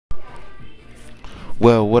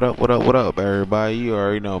Well, what up, everybody? You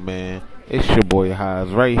already know, man. It's your boy Haas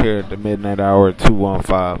right here at the midnight hour at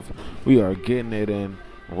 215. We are getting it in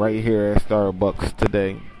right here at Starbucks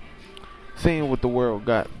today. Seeing what the world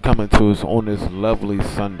got coming to us on this lovely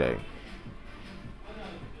Sunday.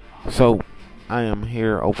 So, I am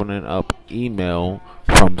here opening up email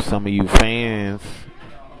from some of you fans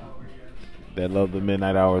that love the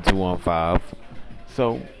midnight hour 215.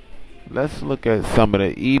 So, let's look at some of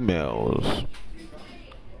the emails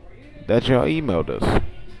that y'all emailed us.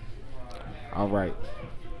 All right.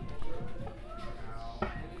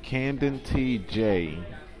 Camden TJ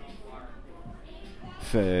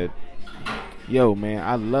said, "Yo, man,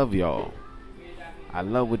 I love y'all. I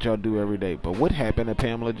love what y'all do every day. But what happened to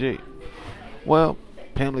Pamela G?" Well,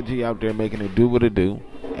 Pamela G out there making it do what it do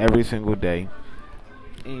every single day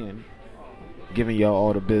and giving y'all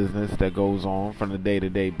all the business that goes on from the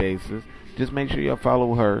day-to-day basis. Just make sure y'all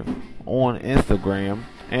follow her on Instagram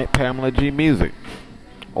at Pamela G Music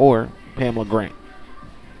or Pamela Grant.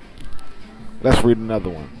 Let's read another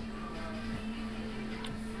one.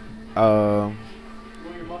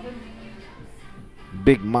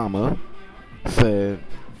 Big Mama said,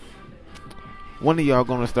 "When are y'all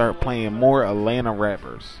gonna start playing more Atlanta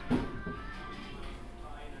rappers?"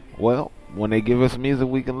 Well, when they give us music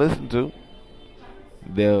we can listen to,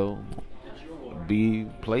 they'll be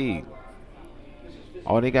played.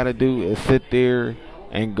 All they gotta do is sit there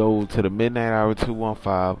and go to the Midnight Hour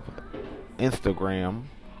 215 Instagram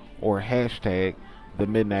or hashtag the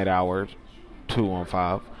Midnight Hour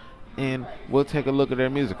 215, and we'll take a look at their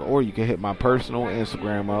music. Or you can hit my personal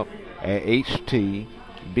Instagram up at HTBT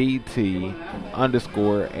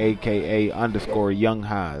underscore AKA underscore Young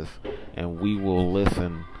Highs, and we will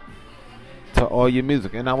listen to all your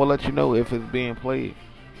music, and I will let you know if it's being played.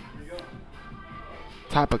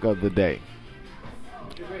 Topic of the day: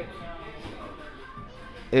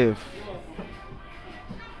 if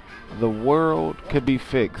the world could be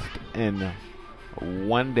fixed in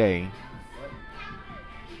one day,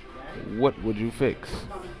 what would you fix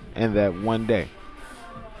in that one day?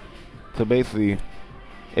 So basically,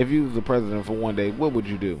 if you was the president for one day, what would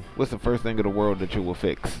you do? What's the first thing in the world that you will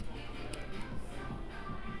fix?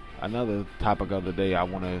 Another topic of the day I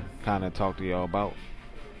want to kind of talk to y'all about: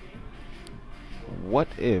 what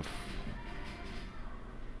if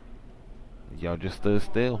y'all just stood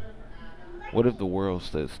still? What if the world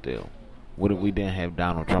stood still? What if we didn't have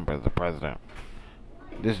Donald Trump as the president?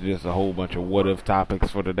 This is just a whole bunch of what if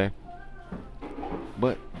topics for today.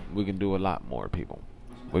 But we can do a lot more, people.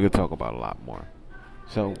 We can talk about a lot more.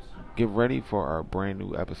 So get ready for our brand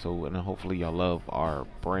new episode, and hopefully y'all love our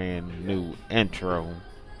brand new intro.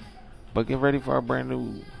 But get ready for our brand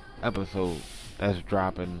new episode that's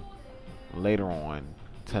dropping later on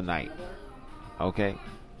tonight. Okay?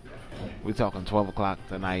 We're talking 12 o'clock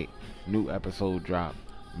tonight. New episode drop.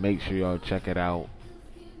 Make sure y'all check it out.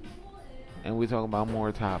 And we talk about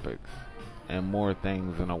more topics and more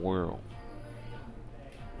things in the world.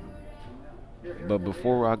 But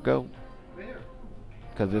before I go,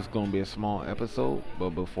 because it's going to be a small episode, but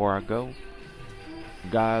before I go,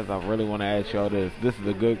 guys, I really want to ask y'all this. This is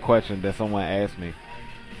a good question that someone asked me.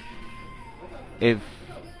 If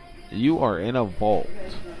you are in a vault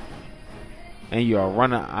and you are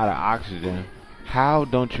running out of oxygen, how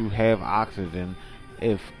don't you have oxygen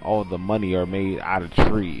if all the money are made out of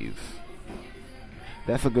trees?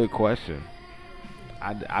 That's a good question.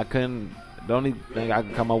 I couldn't. The only thing I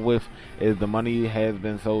can come up with is the money has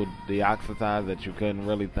been so deoxidized that you couldn't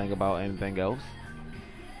really think about anything else.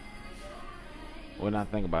 Well, not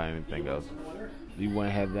think about anything else. You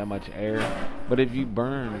wouldn't have that much air. But if you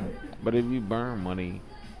burn money,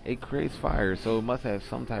 it creates fire. So it must have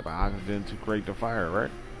some type of oxygen to create the fire,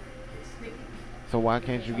 right? So why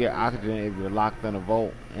can't you get oxygen if you're locked in a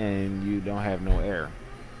vault and you don't have no air?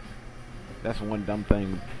 That's one dumb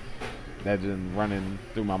thing that's been running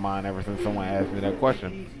through my mind ever since someone asked me that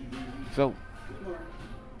question. So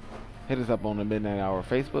hit us up on the Midnight Hour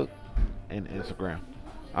Facebook and Instagram.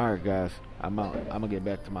 Alright guys, I'm out. I'm going to get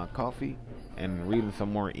back to my coffee and reading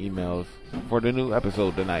some more emails for the new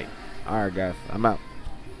episode tonight. Alright guys, I'm out.